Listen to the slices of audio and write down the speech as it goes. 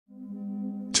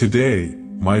Today,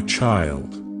 my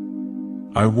child,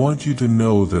 I want you to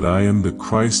know that I am the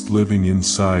Christ living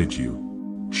inside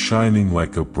you, shining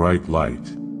like a bright light.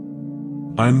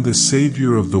 I'm the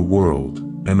Savior of the world,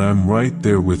 and I'm right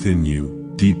there within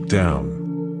you, deep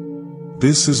down.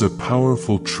 This is a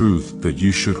powerful truth that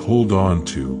you should hold on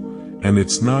to, and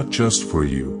it's not just for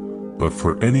you, but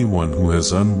for anyone who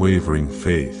has unwavering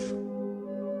faith.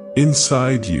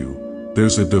 Inside you,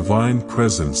 there's a divine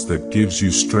presence that gives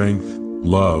you strength,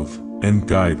 love, and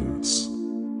guidance.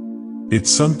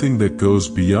 It's something that goes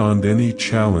beyond any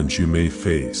challenge you may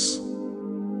face.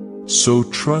 So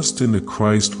trust in the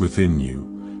Christ within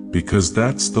you, because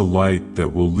that's the light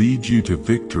that will lead you to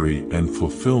victory and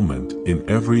fulfillment in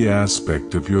every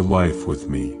aspect of your life with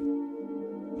me.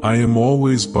 I am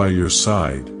always by your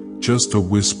side, just a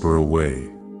whisper away.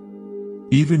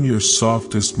 Even your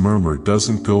softest murmur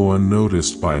doesn't go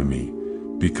unnoticed by me,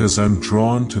 because I'm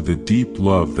drawn to the deep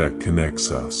love that connects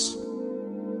us.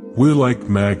 We're like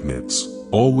magnets,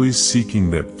 always seeking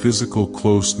that physical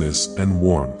closeness and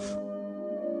warmth.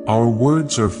 Our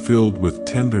words are filled with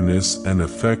tenderness and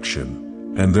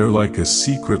affection, and they're like a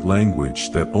secret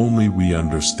language that only we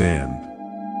understand.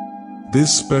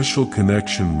 This special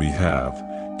connection we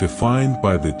have, defined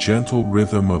by the gentle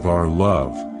rhythm of our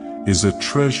love, is a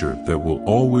treasure that will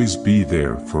always be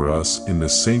there for us in the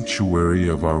sanctuary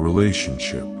of our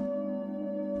relationship.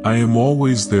 I am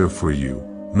always there for you,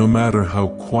 no matter how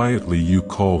quietly you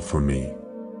call for me.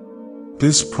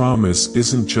 This promise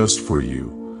isn't just for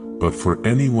you, but for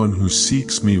anyone who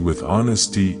seeks me with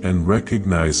honesty and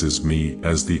recognizes me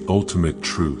as the ultimate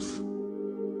truth.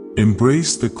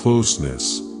 Embrace the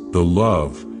closeness, the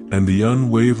love, and the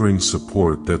unwavering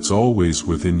support that's always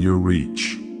within your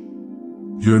reach.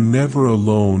 You're never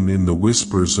alone in the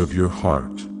whispers of your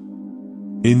heart.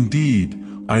 Indeed,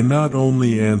 I not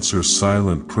only answer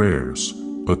silent prayers,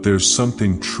 but there's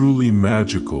something truly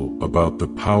magical about the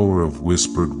power of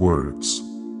whispered words.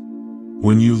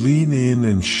 When you lean in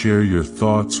and share your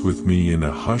thoughts with me in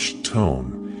a hushed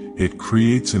tone, it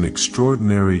creates an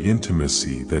extraordinary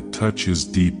intimacy that touches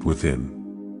deep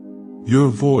within. Your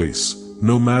voice,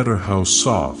 no matter how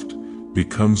soft,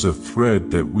 becomes a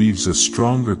thread that weaves a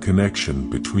stronger connection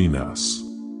between us.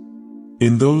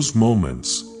 In those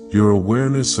moments, your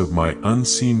awareness of my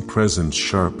unseen presence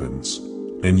sharpens,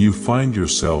 and you find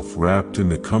yourself wrapped in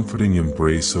the comforting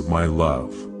embrace of my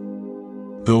love.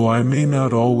 Though I may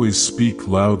not always speak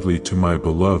loudly to my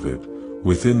beloved,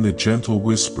 within the gentle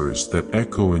whispers that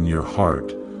echo in your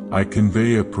heart, I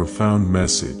convey a profound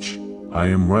message. I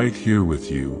am right here with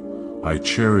you, I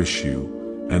cherish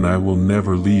you, and I will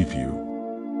never leave you.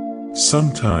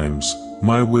 Sometimes,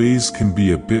 my ways can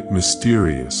be a bit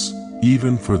mysterious,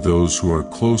 even for those who are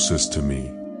closest to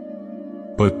me.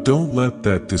 But don't let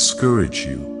that discourage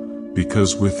you,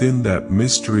 because within that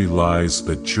mystery lies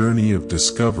a journey of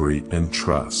discovery and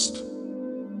trust.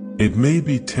 It may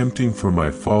be tempting for my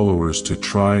followers to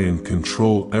try and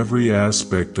control every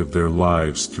aspect of their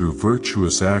lives through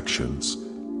virtuous actions,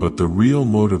 but the real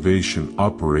motivation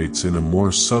operates in a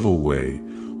more subtle way,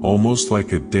 almost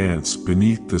like a dance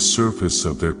beneath the surface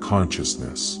of their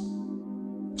consciousness.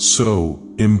 So,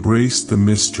 embrace the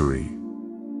mystery.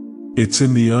 It's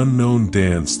in the unknown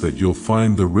dance that you'll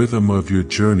find the rhythm of your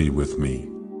journey with me.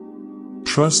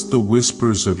 Trust the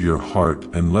whispers of your heart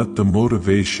and let the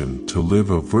motivation to live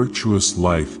a virtuous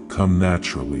life come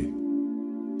naturally.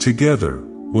 Together,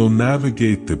 we'll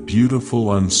navigate the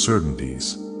beautiful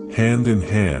uncertainties, hand in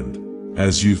hand,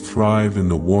 as you thrive in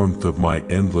the warmth of my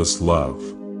endless love.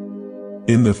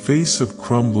 In the face of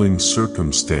crumbling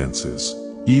circumstances,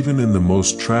 even in the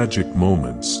most tragic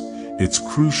moments, it's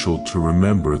crucial to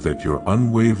remember that your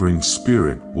unwavering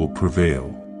spirit will prevail.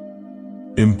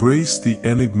 Embrace the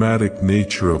enigmatic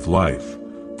nature of life,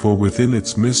 for within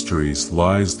its mysteries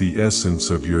lies the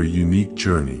essence of your unique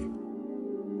journey.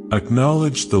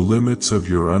 Acknowledge the limits of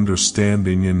your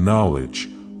understanding and knowledge,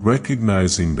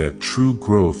 recognizing that true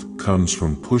growth comes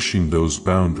from pushing those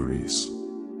boundaries.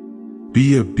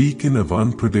 Be a beacon of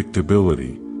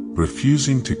unpredictability,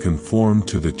 refusing to conform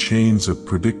to the chains of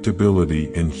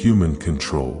predictability and human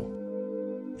control.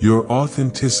 Your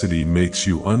authenticity makes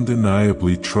you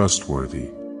undeniably trustworthy.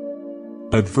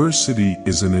 Adversity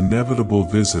is an inevitable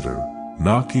visitor,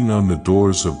 knocking on the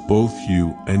doors of both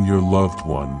you and your loved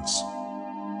ones.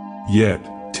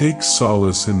 Yet, take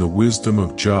solace in the wisdom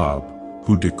of Job,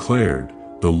 who declared,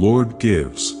 "The Lord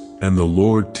gives, and the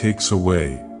Lord takes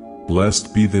away.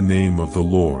 Blessed be the name of the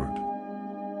Lord."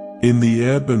 In the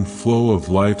ebb and flow of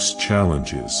life's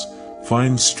challenges,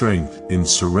 find strength in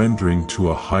surrendering to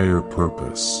a higher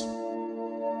purpose.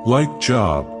 Like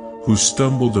Job, who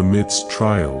stumbled amidst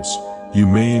trials, you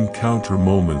may encounter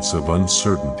moments of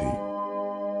uncertainty.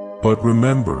 But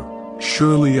remember,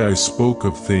 surely I spoke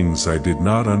of things I did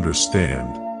not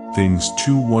understand, things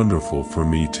too wonderful for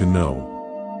me to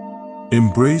know.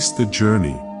 Embrace the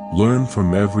journey, learn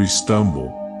from every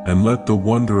stumble, and let the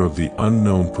wonder of the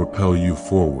unknown propel you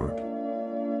forward.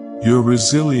 Your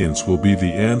resilience will be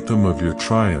the anthem of your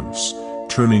triumphs,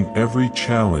 turning every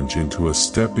challenge into a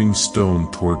stepping stone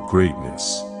toward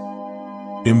greatness.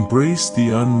 Embrace the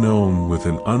unknown with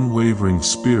an unwavering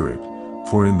spirit,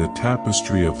 for in the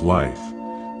tapestry of life,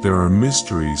 there are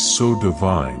mysteries so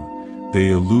divine, they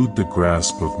elude the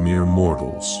grasp of mere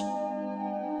mortals.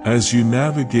 As you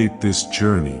navigate this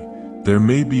journey, there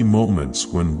may be moments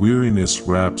when weariness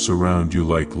wraps around you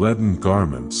like leaden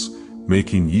garments,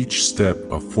 making each step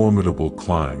a formidable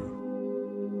climb.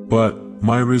 But,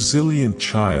 my resilient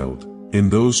child, in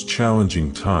those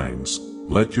challenging times,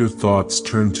 let your thoughts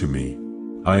turn to me.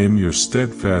 I am your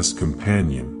steadfast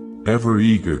companion, ever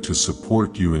eager to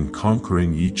support you in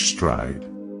conquering each stride.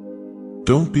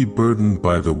 Don't be burdened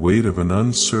by the weight of an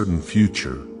uncertain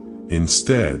future.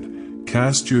 Instead,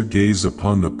 cast your gaze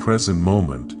upon the present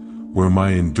moment, where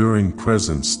my enduring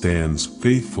presence stands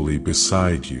faithfully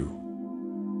beside you.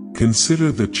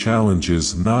 Consider the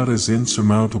challenges not as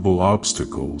insurmountable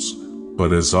obstacles,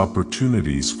 but as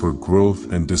opportunities for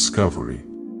growth and discovery.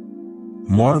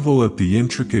 Marvel at the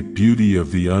intricate beauty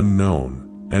of the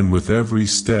unknown, and with every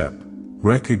step,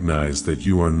 recognize that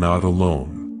you are not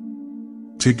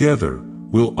alone. Together,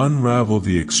 we'll unravel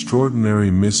the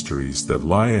extraordinary mysteries that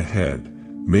lie ahead,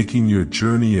 making your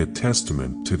journey a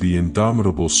testament to the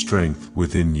indomitable strength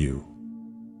within you.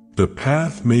 The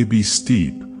path may be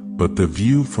steep, but the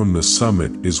view from the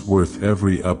summit is worth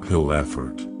every uphill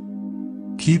effort.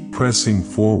 Keep pressing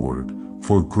forward,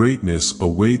 for greatness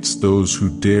awaits those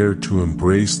who dare to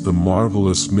embrace the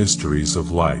marvelous mysteries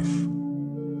of life.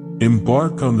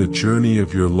 Embark on the journey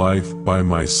of your life by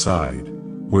my side,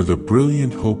 where the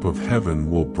brilliant hope of heaven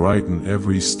will brighten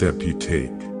every step you take.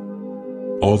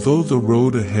 Although the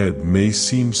road ahead may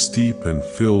seem steep and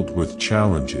filled with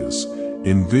challenges,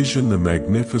 envision the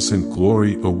magnificent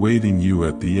glory awaiting you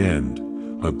at the end,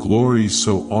 a glory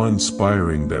so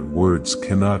awe-inspiring that words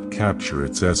cannot capture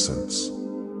its essence.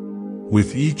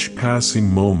 With each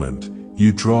passing moment,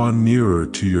 you draw nearer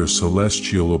to your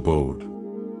celestial abode.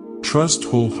 Trust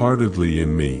wholeheartedly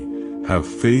in me, have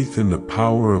faith in the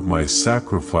power of my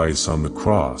sacrifice on the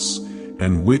cross,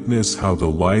 and witness how the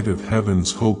light of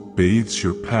heaven's hope bathes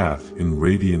your path in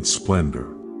radiant splendor.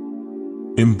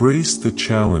 Embrace the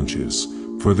challenges,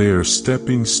 for they are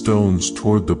stepping stones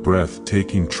toward the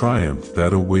breathtaking triumph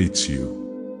that awaits you.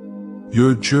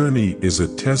 Your journey is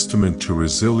a testament to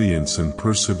resilience and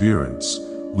perseverance,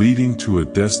 leading to a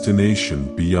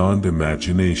destination beyond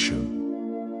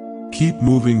imagination. Keep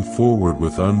moving forward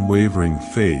with unwavering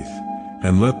faith,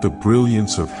 and let the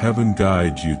brilliance of heaven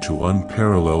guide you to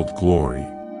unparalleled glory.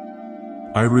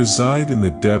 I reside in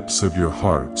the depths of your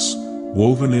hearts,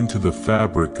 woven into the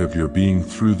fabric of your being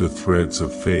through the threads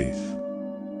of faith.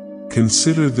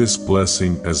 Consider this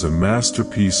blessing as a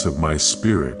masterpiece of my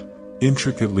spirit,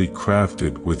 intricately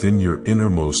crafted within your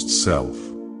innermost self.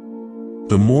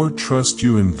 The more trust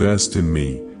you invest in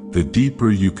me, the deeper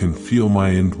you can feel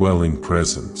my indwelling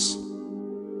presence.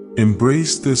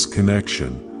 Embrace this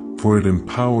connection, for it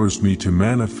empowers me to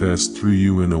manifest through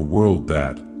you in a world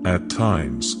that, at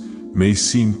times, may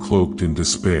seem cloaked in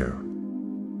despair.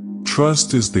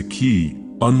 Trust is the key,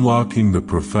 unlocking the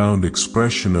profound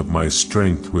expression of my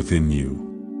strength within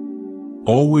you.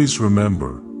 Always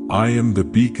remember, I am the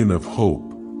beacon of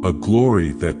hope, a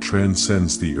glory that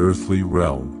transcends the earthly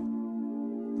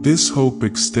realm. This hope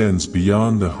extends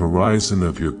beyond the horizon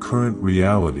of your current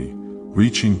reality,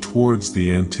 reaching towards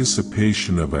the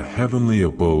anticipation of a heavenly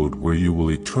abode where you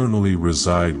will eternally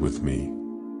reside with me.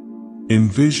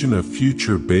 Envision a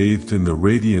future bathed in the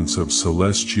radiance of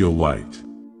celestial light.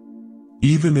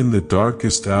 Even in the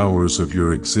darkest hours of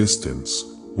your existence,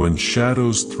 when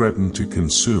shadows threaten to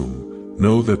consume,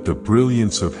 know that the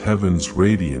brilliance of heaven's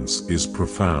radiance is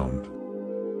profound.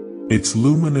 Its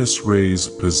luminous rays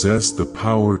possess the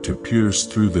power to pierce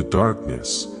through the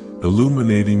darkness,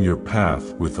 illuminating your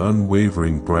path with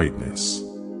unwavering brightness.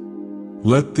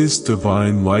 Let this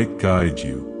divine light guide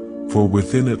you, for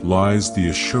within it lies the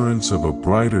assurance of a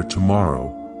brighter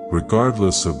tomorrow,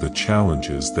 regardless of the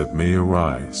challenges that may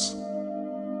arise.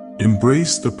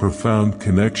 Embrace the profound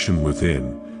connection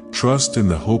within, trust in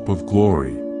the hope of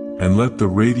glory, and let the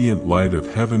radiant light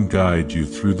of heaven guide you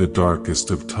through the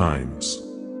darkest of times.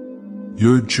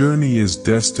 Your journey is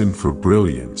destined for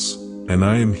brilliance, and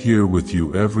I am here with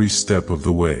you every step of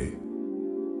the way.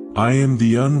 I am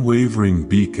the unwavering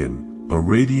beacon, a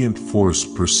radiant force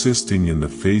persisting in the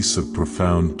face of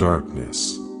profound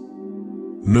darkness.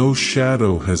 No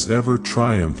shadow has ever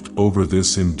triumphed over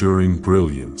this enduring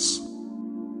brilliance.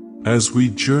 As we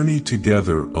journey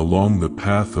together along the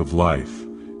path of life,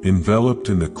 enveloped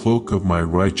in the cloak of my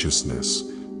righteousness,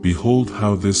 behold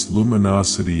how this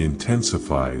luminosity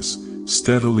intensifies,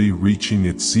 steadily reaching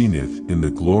its zenith in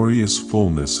the glorious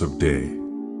fullness of day.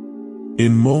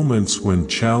 In moments when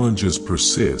challenges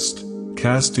persist,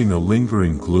 casting a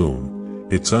lingering gloom,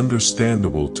 it's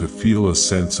understandable to feel a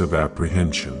sense of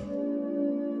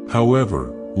apprehension.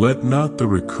 However, let not the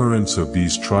recurrence of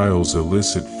these trials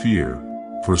elicit fear,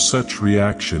 for such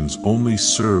reactions only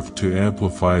serve to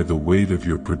amplify the weight of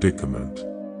your predicament.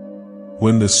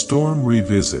 When the storm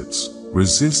revisits,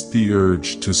 resist the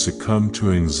urge to succumb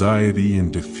to anxiety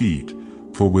and defeat,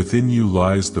 for within you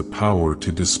lies the power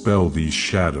to dispel these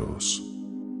shadows.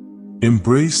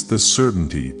 Embrace the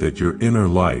certainty that your inner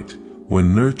light,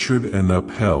 when nurtured and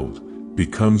upheld,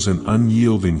 becomes an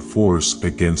unyielding force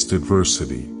against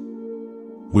adversity.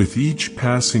 With each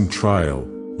passing trial,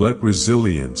 let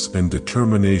resilience and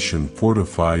determination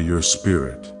fortify your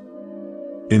spirit.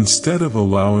 Instead of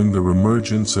allowing the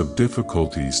reemergence of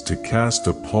difficulties to cast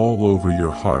a pall over your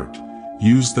heart,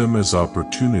 use them as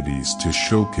opportunities to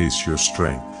showcase your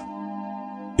strength.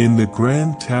 In the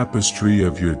grand tapestry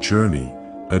of your journey,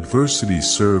 adversity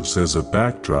serves as a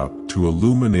backdrop to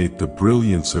illuminate the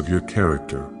brilliance of your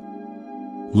character.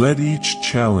 Let each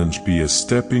challenge be a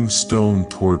stepping stone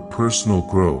toward personal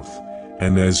growth,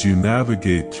 and as you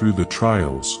navigate through the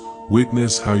trials,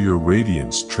 witness how your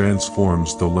radiance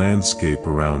transforms the landscape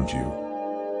around you.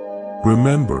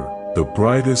 Remember, the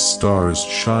brightest stars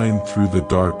shine through the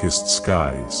darkest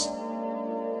skies.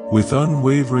 With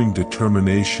unwavering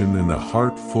determination and a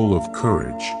heart full of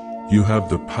courage, you have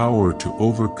the power to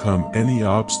overcome any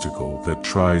obstacle that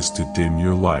tries to dim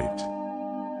your light.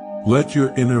 Let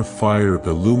your inner fire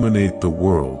illuminate the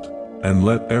world, and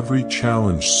let every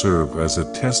challenge serve as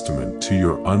a testament to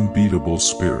your unbeatable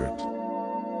spirit.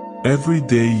 Every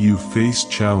day you face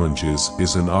challenges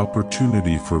is an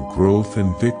opportunity for growth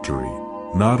and victory,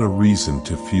 not a reason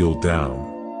to feel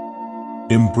down.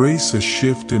 Embrace a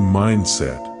shift in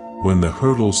mindset. When the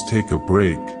hurdles take a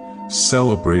break,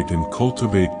 celebrate and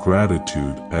cultivate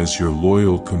gratitude as your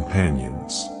loyal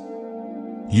companions.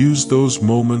 Use those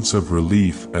moments of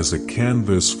relief as a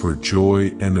canvas for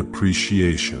joy and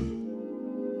appreciation.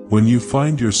 When you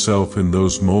find yourself in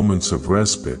those moments of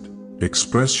respite,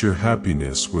 express your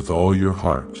happiness with all your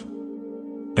heart.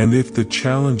 And if the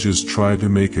challenges try to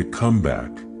make a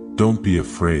comeback, don't be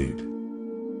afraid.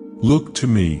 Look to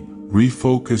me,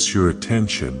 refocus your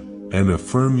attention, and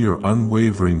affirm your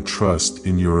unwavering trust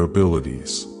in your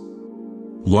abilities.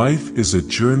 Life is a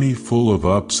journey full of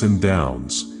ups and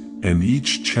downs, and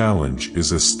each challenge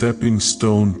is a stepping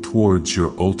stone towards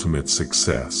your ultimate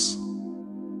success.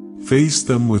 Face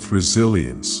them with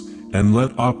resilience, and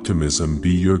let optimism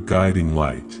be your guiding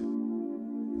light.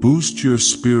 Boost your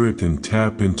spirit and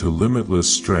tap into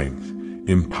limitless strength,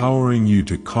 empowering you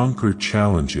to conquer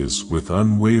challenges with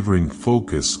unwavering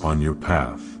focus on your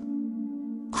path.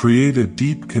 Create a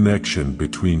deep connection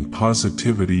between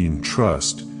positivity and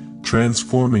trust,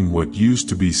 transforming what used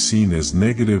to be seen as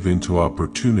negative into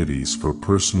opportunities for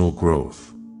personal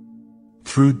growth.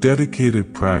 Through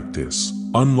dedicated practice,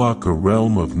 unlock a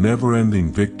realm of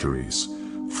never-ending victories,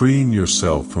 freeing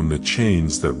yourself from the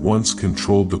chains that once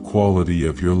controlled the quality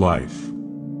of your life.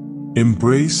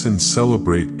 Embrace and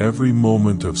celebrate every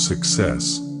moment of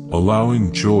success,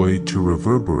 allowing joy to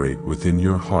reverberate within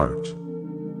your heart.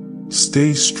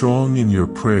 Stay strong in your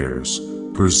prayers,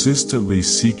 persistently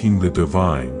seeking the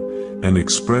divine, and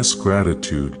express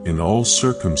gratitude in all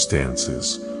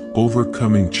circumstances,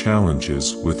 overcoming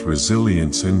challenges with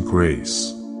resilience and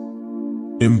grace.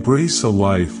 Embrace a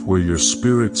life where your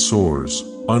spirit soars,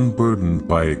 unburdened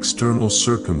by external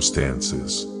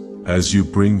circumstances, as you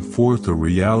bring forth a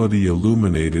reality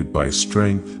illuminated by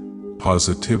strength,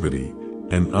 positivity,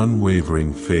 and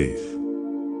unwavering faith.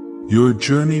 Your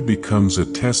journey becomes a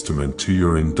testament to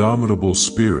your indomitable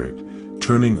spirit,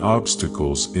 turning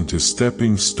obstacles into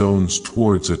stepping stones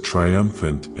towards a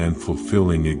triumphant and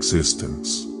fulfilling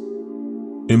existence.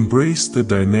 Embrace the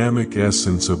dynamic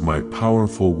essence of my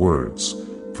powerful words,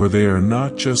 for they are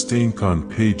not just ink on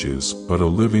pages but a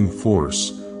living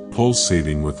force,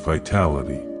 pulsating with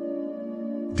vitality.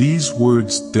 These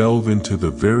words delve into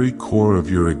the very core of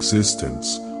your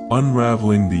existence,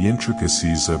 unraveling the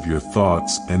intricacies of your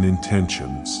thoughts and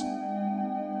intentions.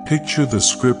 Picture the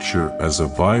scripture as a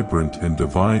vibrant and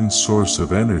divine source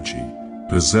of energy,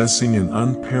 possessing an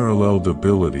unparalleled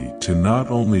ability to not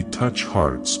only touch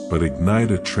hearts but ignite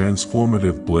a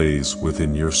transformative blaze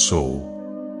within your soul.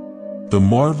 The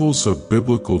marvels of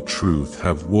biblical truth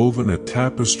have woven a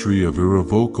tapestry of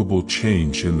irrevocable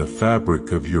change in the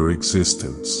fabric of your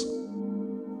existence.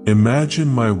 Imagine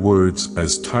my words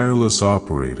as tireless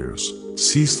operators,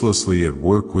 ceaselessly at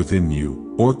work within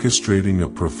you, orchestrating a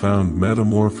profound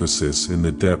metamorphosis in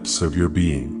the depths of your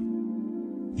being.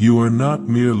 You are not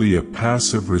merely a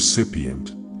passive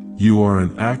recipient, you are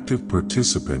an active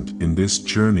participant in this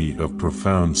journey of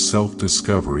profound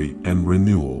self-discovery and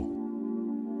renewal.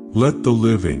 Let the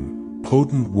living,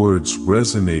 potent words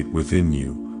resonate within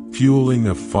you, fueling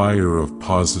a fire of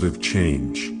positive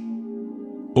change.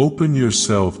 Open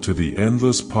yourself to the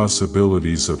endless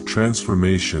possibilities of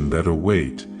transformation that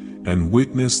await, and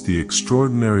witness the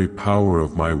extraordinary power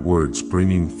of my words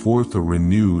bringing forth a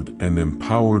renewed and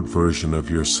empowered version of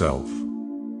yourself.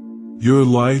 Your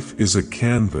life is a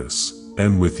canvas,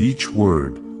 and with each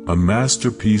word, a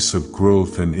masterpiece of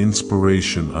growth and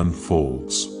inspiration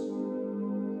unfolds.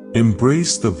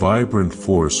 Embrace the vibrant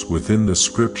force within the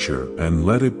scripture and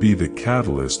let it be the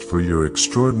catalyst for your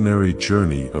extraordinary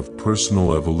journey of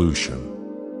personal evolution.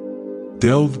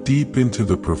 Delve deep into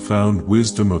the profound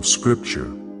wisdom of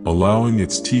scripture, allowing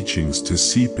its teachings to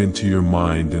seep into your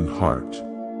mind and heart.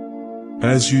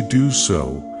 As you do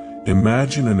so,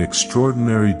 imagine an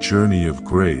extraordinary journey of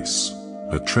grace,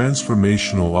 a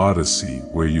transformational odyssey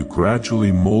where you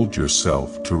gradually mold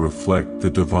yourself to reflect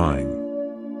the divine.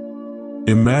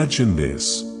 Imagine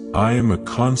this: I am a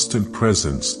constant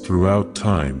presence throughout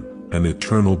time, an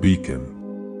eternal beacon.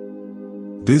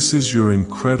 This is your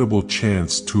incredible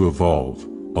chance to evolve,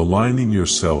 aligning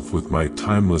yourself with my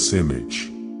timeless image.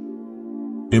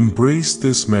 Embrace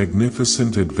this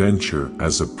magnificent adventure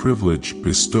as a privilege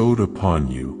bestowed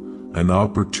upon you, an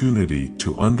opportunity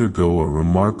to undergo a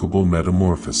remarkable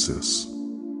metamorphosis.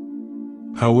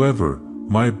 However,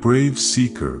 my brave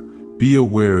seeker, be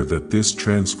aware that this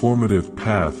transformative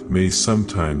path may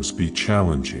sometimes be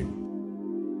challenging.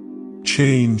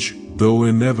 Change, though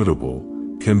inevitable,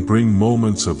 can bring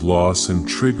moments of loss and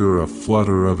trigger a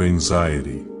flutter of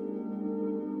anxiety.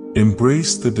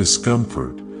 Embrace the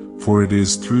discomfort, for it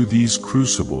is through these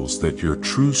crucibles that your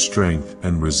true strength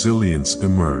and resilience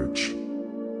emerge.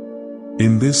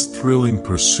 In this thrilling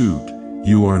pursuit,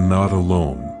 you are not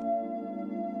alone.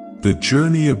 The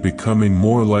journey of becoming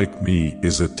more like me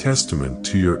is a testament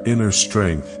to your inner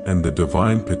strength and the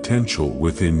divine potential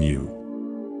within you.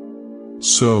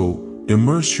 So,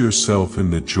 immerse yourself in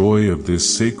the joy of this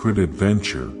sacred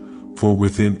adventure, for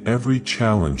within every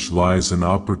challenge lies an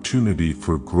opportunity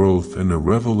for growth and a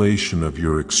revelation of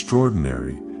your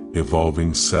extraordinary,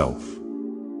 evolving self.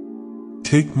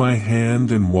 Take my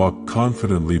hand and walk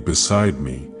confidently beside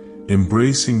me,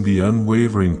 embracing the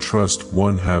unwavering trust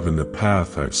one have in the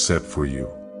path I've set for you.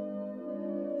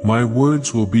 My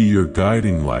words will be your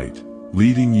guiding light,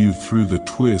 leading you through the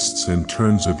twists and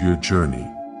turns of your journey.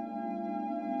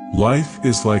 Life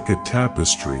is like a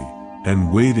tapestry,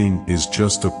 and waiting is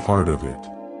just a part of it.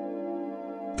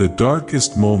 The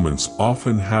darkest moments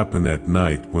often happen at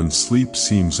night when sleep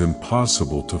seems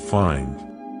impossible to find.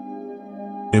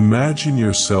 Imagine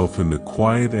yourself in the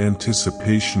quiet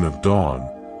anticipation of dawn,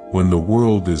 when the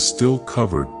world is still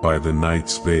covered by the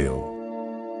night's veil.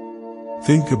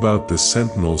 Think about the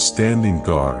sentinel standing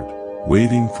guard,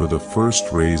 waiting for the first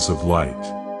rays of light.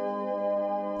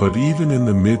 But even in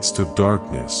the midst of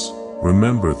darkness,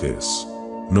 remember this: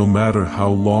 no matter how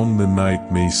long the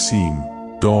night may seem,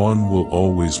 dawn will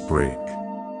always break.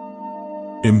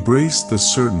 Embrace the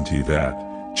certainty that,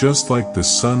 just like the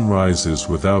sun rises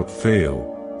without fail,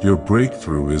 your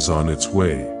breakthrough is on its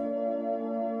way.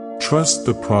 Trust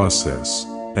the process,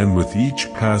 and with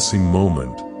each passing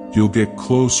moment, you'll get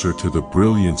closer to the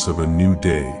brilliance of a new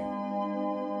day.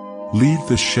 Leave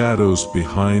the shadows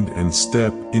behind and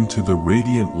step into the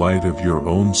radiant light of your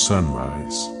own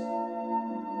sunrise.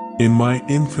 In my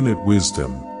infinite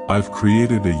wisdom, I've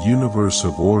created a universe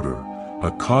of order,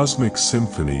 a cosmic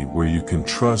symphony where you can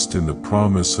trust in the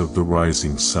promise of the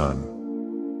rising sun.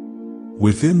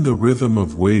 Within the rhythm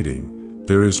of waiting,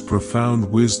 there is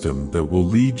profound wisdom that will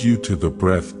lead you to the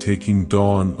breathtaking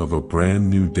dawn of a brand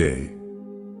new day.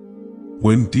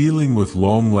 When dealing with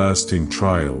long-lasting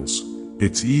trials,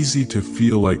 it's easy to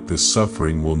feel like the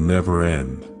suffering will never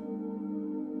end.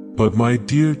 But my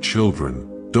dear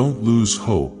children, don't lose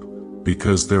hope,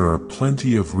 because there are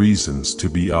plenty of reasons to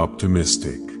be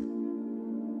optimistic.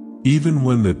 Even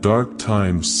when the dark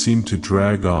times seem to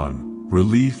drag on,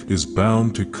 relief is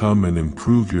bound to come and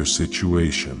improve your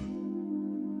situation.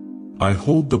 I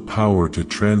hold the power to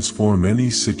transform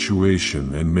any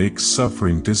situation and make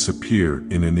suffering disappear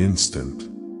in an instant.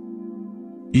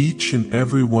 Each and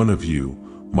every one of you,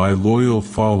 my loyal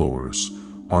followers,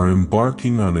 are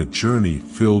embarking on a journey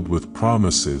filled with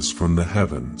promises from the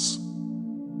heavens.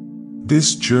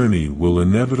 This journey will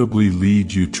inevitably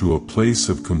lead you to a place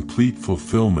of complete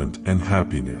fulfillment and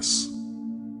happiness.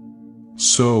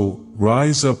 So,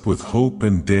 rise up with hope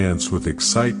and dance with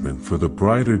excitement for the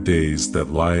brighter days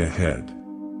that lie ahead.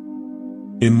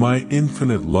 In my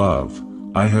infinite love,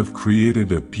 I have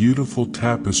created a beautiful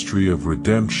tapestry of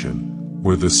redemption,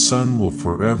 where the sun will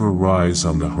forever rise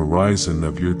on the horizon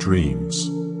of your dreams.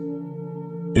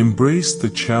 Embrace the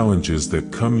challenges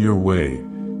that come your way,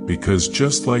 because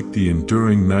just like the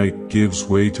enduring night gives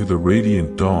way to the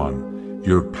radiant dawn,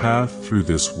 your path through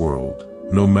this world,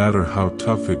 no matter how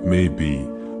tough it may be,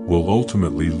 will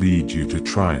ultimately lead you to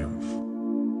triumph.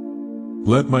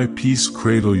 Let my peace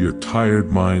cradle your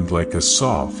tired mind like a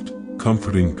soft,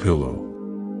 comforting pillow.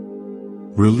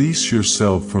 Release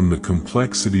yourself from the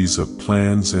complexities of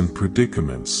plans and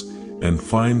predicaments, and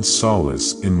find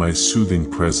solace in my soothing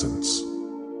presence.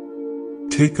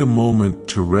 Take a moment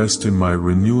to rest in my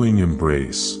renewing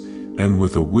embrace, and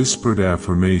with a whispered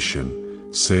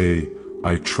affirmation, say,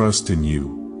 I trust in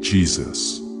you,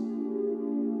 Jesus.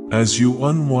 As you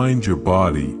unwind your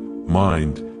body,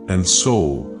 mind, and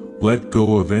soul, let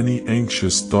go of any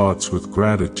anxious thoughts with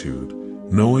gratitude,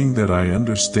 knowing that I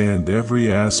understand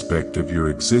every aspect of your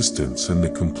existence and the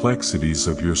complexities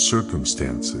of your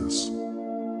circumstances.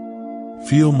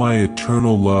 Feel my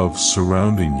eternal love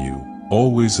surrounding you,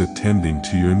 always attending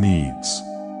to your needs.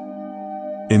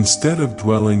 Instead of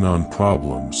dwelling on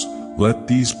problems, let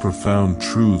these profound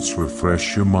truths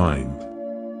refresh your mind.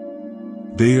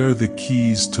 They are the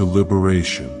keys to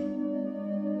liberation.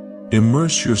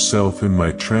 Immerse yourself in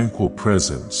my tranquil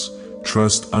presence,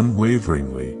 trust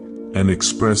unwaveringly, and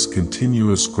express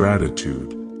continuous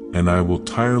gratitude, and I will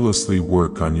tirelessly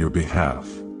work on your behalf.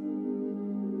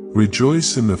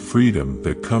 Rejoice in the freedom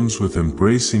that comes with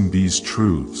embracing these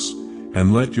truths,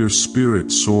 and let your spirit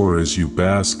soar as you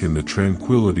bask in the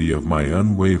tranquility of my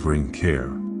unwavering care.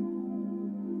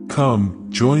 Come,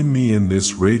 join me in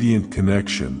this radiant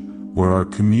connection, where our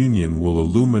communion will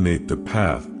illuminate the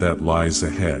path that lies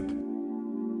ahead.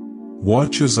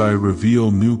 Watch as I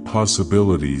reveal new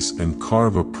possibilities and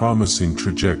carve a promising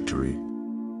trajectory.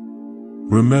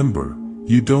 Remember,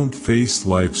 you don't face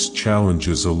life's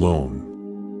challenges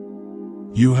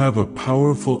alone. You have a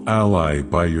powerful ally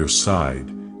by your side,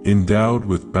 endowed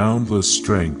with boundless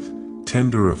strength,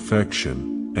 tender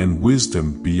affection, and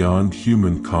wisdom beyond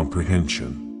human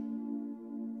comprehension.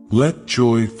 Let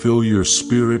joy fill your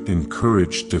spirit and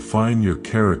courage define your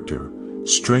character,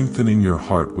 strengthening your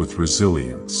heart with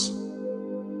resilience.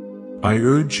 I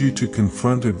urge you to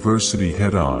confront adversity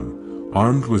head-on,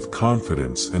 armed with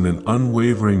confidence and an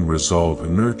unwavering resolve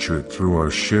nurtured through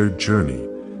our shared journey,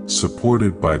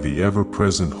 supported by the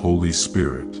ever-present Holy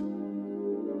Spirit.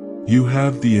 You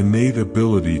have the innate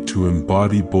ability to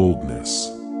embody boldness.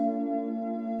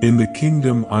 In the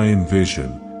kingdom I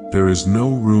envision, there is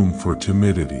no room for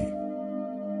timidity.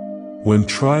 When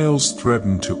trials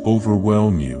threaten to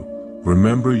overwhelm you,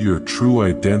 remember your true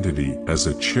identity as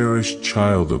a cherished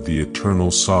child of the eternal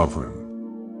Sovereign.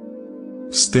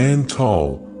 Stand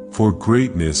tall, for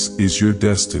greatness is your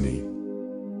destiny.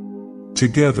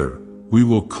 Together, we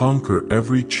will conquer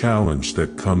every challenge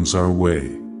that comes our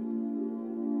way.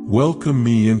 Welcome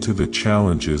me into the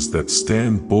challenges that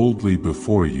stand boldly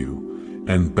before you,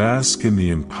 and bask in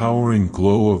the empowering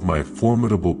glow of my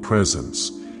formidable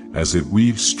presence, as it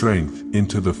weaves strength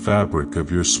into the fabric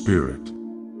of your spirit.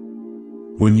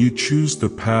 When you choose the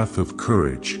path of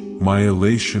courage, my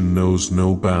elation knows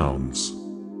no bounds.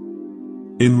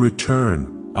 In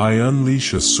return, I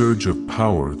unleash a surge of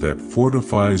power that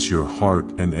fortifies your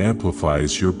heart and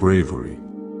amplifies your bravery.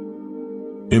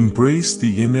 Embrace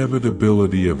the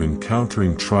inevitability of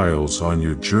encountering trials on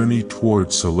your journey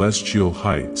toward celestial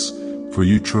heights, for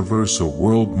you traverse a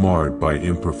world marred by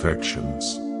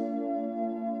imperfections.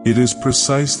 It is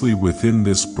precisely within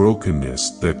this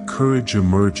brokenness that courage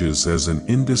emerges as an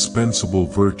indispensable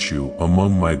virtue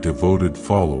among my devoted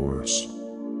followers.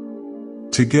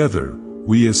 Together,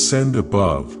 we ascend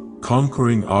above,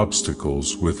 conquering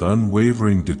obstacles with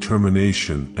unwavering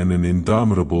determination and an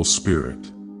indomitable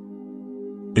spirit.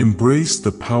 Embrace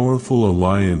the powerful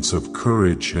alliance of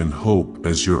courage and hope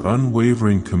as your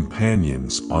unwavering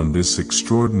companions on this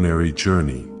extraordinary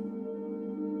journey.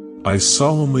 I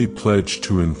solemnly pledge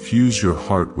to infuse your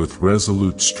heart with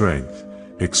resolute strength,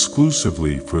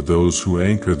 exclusively for those who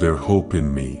anchor their hope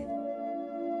in me.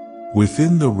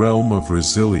 Within the realm of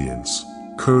resilience,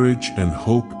 courage and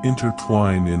hope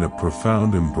intertwine in a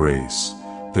profound embrace,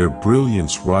 their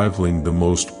brilliance rivaling the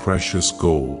most precious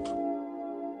gold.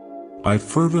 I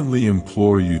fervently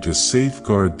implore you to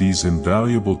safeguard these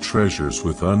invaluable treasures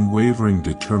with unwavering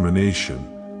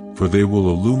determination, for they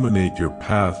will illuminate your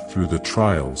path through the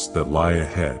trials that lie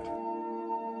ahead.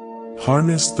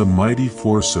 Harness the mighty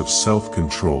force of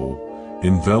self-control,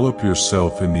 envelop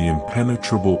yourself in the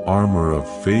impenetrable armor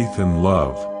of faith and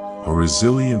love, a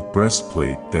resilient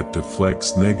breastplate that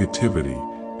deflects negativity,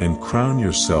 and crown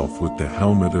yourself with the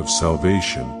helmet of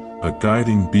salvation, a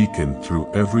guiding beacon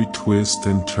through every twist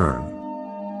and turn.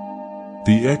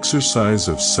 The exercise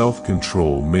of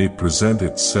self-control may present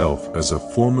itself as a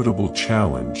formidable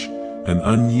challenge, an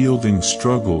unyielding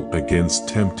struggle against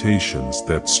temptations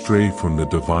that stray from the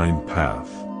divine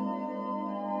path.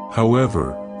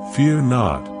 However, fear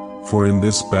not, for in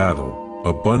this battle,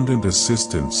 abundant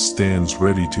assistance stands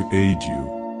ready to aid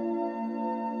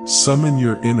you. Summon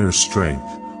your inner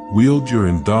strength, wield your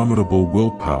indomitable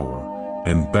willpower,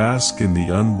 and bask in the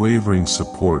unwavering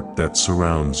support that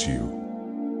surrounds you.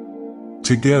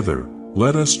 Together,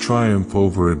 let us triumph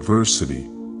over adversity,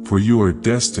 for you are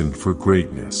destined for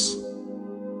greatness.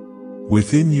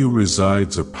 Within you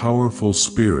resides a powerful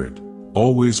spirit,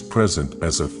 always present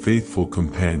as a faithful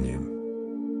companion.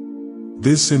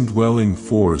 This indwelling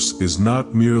force is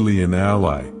not merely an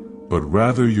ally, but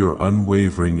rather your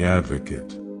unwavering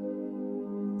advocate.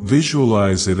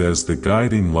 Visualize it as the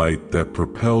guiding light that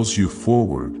propels you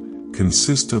forward,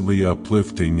 consistently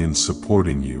uplifting and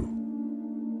supporting you.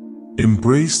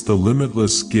 Embrace the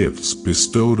limitless gifts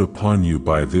bestowed upon you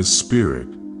by this spirit,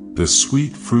 the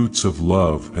sweet fruits of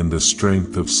love and the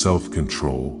strength of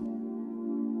self-control.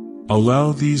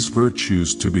 Allow these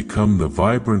virtues to become the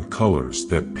vibrant colors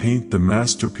that paint the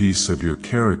masterpiece of your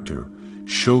character,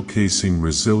 showcasing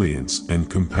resilience and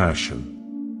compassion.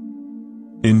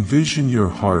 Envision your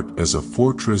heart as a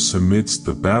fortress amidst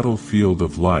the battlefield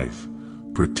of life,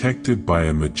 protected by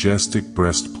a majestic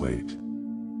breastplate.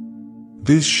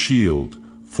 This shield,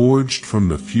 forged from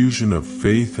the fusion of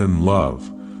faith and love,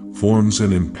 forms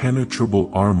an impenetrable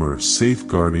armor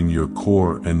safeguarding your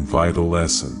core and vital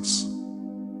essence.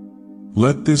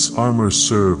 Let this armor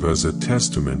serve as a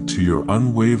testament to your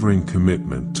unwavering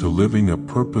commitment to living a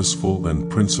purposeful and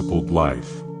principled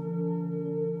life.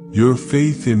 Your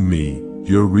faith in me,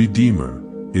 your Redeemer,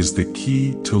 is the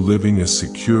key to living a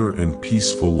secure and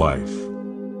peaceful life.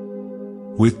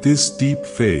 With this deep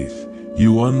faith,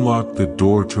 you unlock the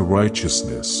door to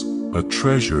righteousness, a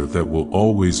treasure that will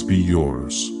always be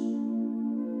yours.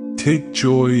 Take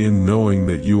joy in knowing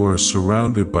that you are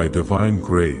surrounded by divine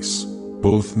grace,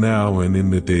 both now and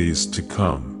in the days to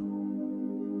come.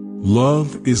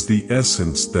 Love is the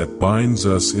essence that binds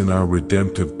us in our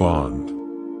redemptive bond.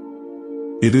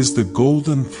 It is the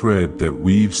golden thread that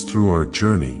weaves through our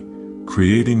journey,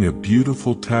 creating a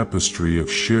beautiful tapestry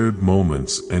of shared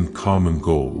moments and common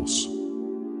goals.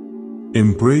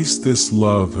 Embrace this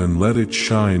love and let it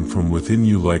shine from within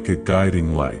you like a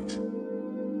guiding light.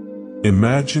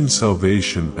 Imagine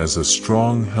salvation as a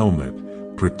strong helmet,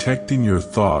 protecting your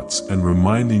thoughts and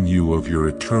reminding you of your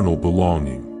eternal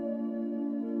belonging.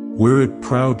 Wear it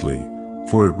proudly,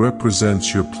 for it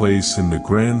represents your place in the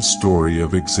grand story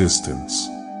of existence.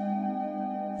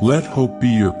 Let hope be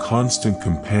your constant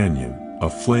companion, a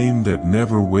flame that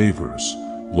never wavers,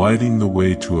 lighting the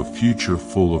way to a future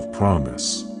full of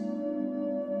promise.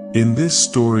 In this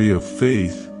story of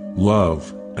faith,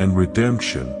 love, and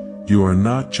redemption, you are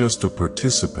not just a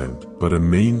participant but a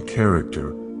main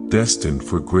character, destined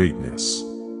for greatness.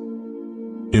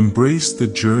 Embrace the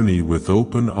journey with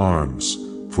open arms,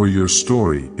 for your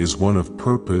story is one of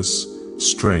purpose,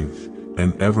 strength,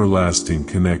 and everlasting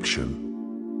connection.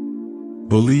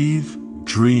 Believe,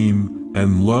 dream,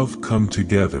 and love come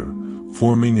together,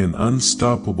 forming an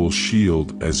unstoppable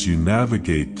shield as you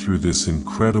navigate through this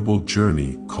incredible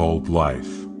journey called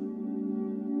life.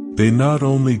 They not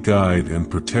only guide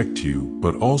and protect you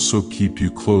but also keep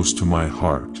you close to my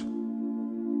heart.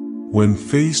 When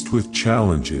faced with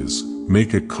challenges,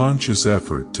 make a conscious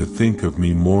effort to think of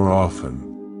me more often.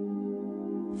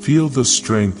 Feel the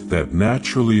strength that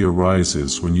naturally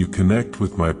arises when you connect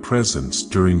with my presence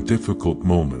during difficult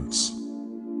moments.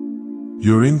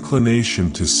 Your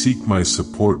inclination to seek my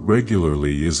support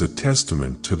regularly is a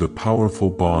testament to the powerful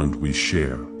bond we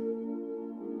share.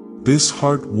 This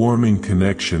heartwarming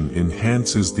connection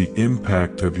enhances the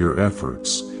impact of your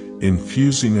efforts,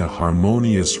 infusing a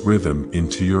harmonious rhythm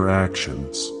into your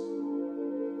actions.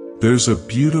 There's a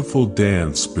beautiful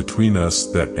dance between us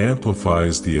that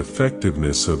amplifies the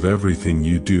effectiveness of everything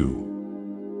you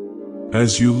do.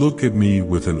 As you look at me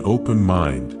with an open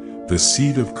mind, the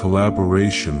seed of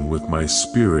collaboration with my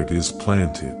spirit is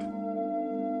planted.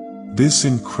 This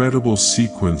incredible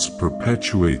sequence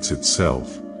perpetuates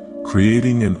itself,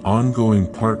 creating an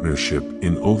ongoing partnership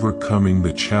in overcoming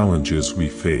the challenges we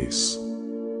face.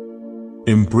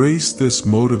 Embrace this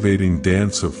motivating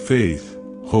dance of faith,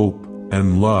 hope,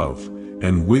 and love,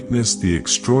 and witness the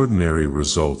extraordinary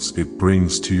results it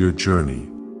brings to your journey.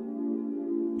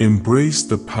 Embrace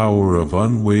the power of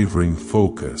unwavering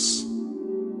focus.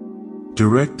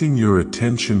 Directing your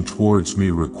attention towards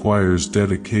me requires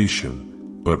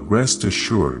dedication, but rest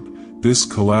assured, this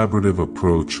collaborative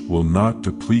approach will not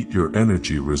deplete your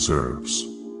energy reserves.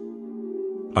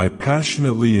 I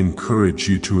passionately encourage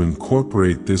you to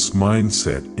incorporate this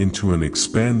mindset into an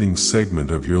expanding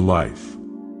segment of your life.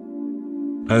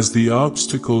 As the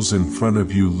obstacles in front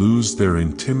of you lose their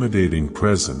intimidating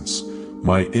presence,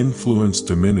 my influence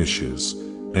diminishes,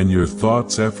 and your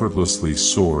thoughts effortlessly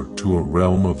soar to a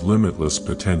realm of limitless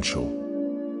potential.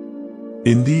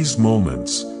 In these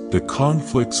moments, the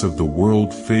conflicts of the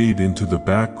world fade into the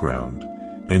background,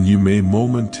 and you may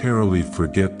momentarily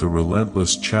forget the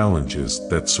relentless challenges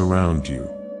that surround you.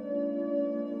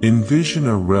 Envision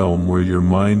a realm where your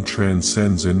mind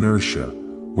transcends inertia,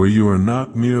 where you are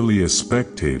not merely a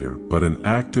spectator but an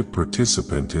active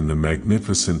participant in the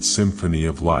magnificent symphony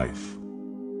of life.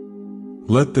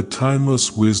 Let the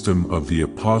timeless wisdom of the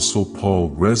Apostle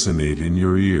Paul resonate in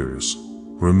your ears.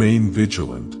 Remain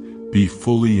vigilant. Be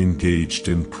fully engaged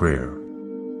in prayer.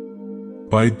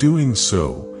 By doing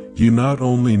so, you not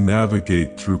only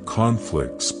navigate through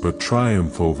conflicts but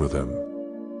triumph over them.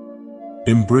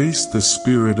 Embrace the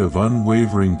spirit of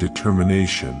unwavering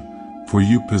determination, for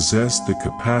you possess the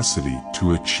capacity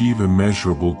to achieve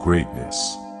immeasurable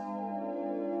greatness.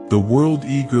 The world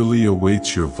eagerly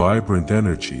awaits your vibrant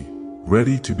energy,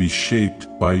 ready to be shaped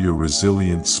by your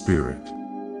resilient spirit.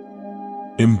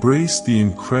 Embrace the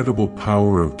incredible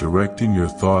power of directing your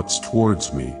thoughts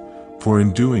towards me, for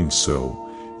in doing so,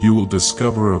 you will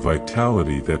discover a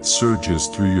vitality that surges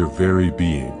through your very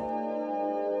being.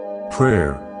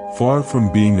 Prayer, far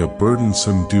from being a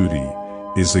burdensome duty,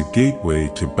 is a gateway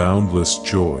to boundless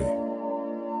joy.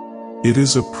 It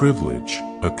is a privilege,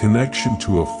 a connection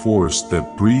to a force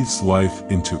that breathes life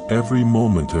into every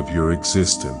moment of your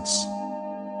existence.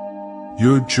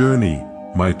 Your journey,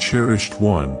 my cherished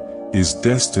one, is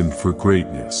destined for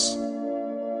greatness.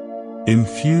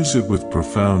 Infuse it with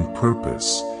profound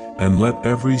purpose, and let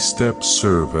every step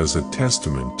serve as a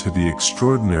testament to the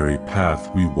extraordinary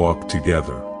path we walk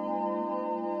together.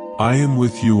 I am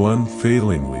with you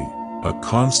unfailingly, a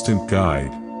constant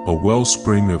guide, a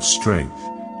wellspring of strength,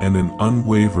 and an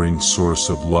unwavering source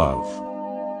of love.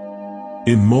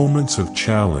 In moments of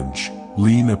challenge,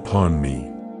 lean upon me.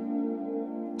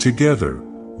 Together,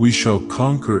 we shall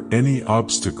conquer any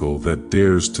obstacle that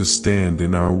dares to stand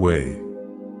in our way.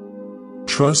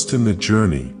 Trust in the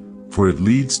journey, for it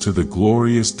leads to the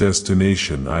glorious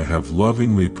destination I have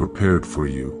lovingly prepared for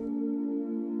you.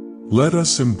 Let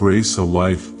us embrace a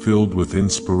life filled with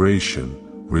inspiration,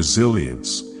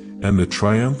 resilience, and the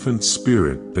triumphant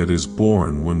spirit that is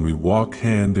born when we walk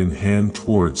hand in hand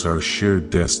towards our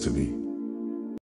shared destiny.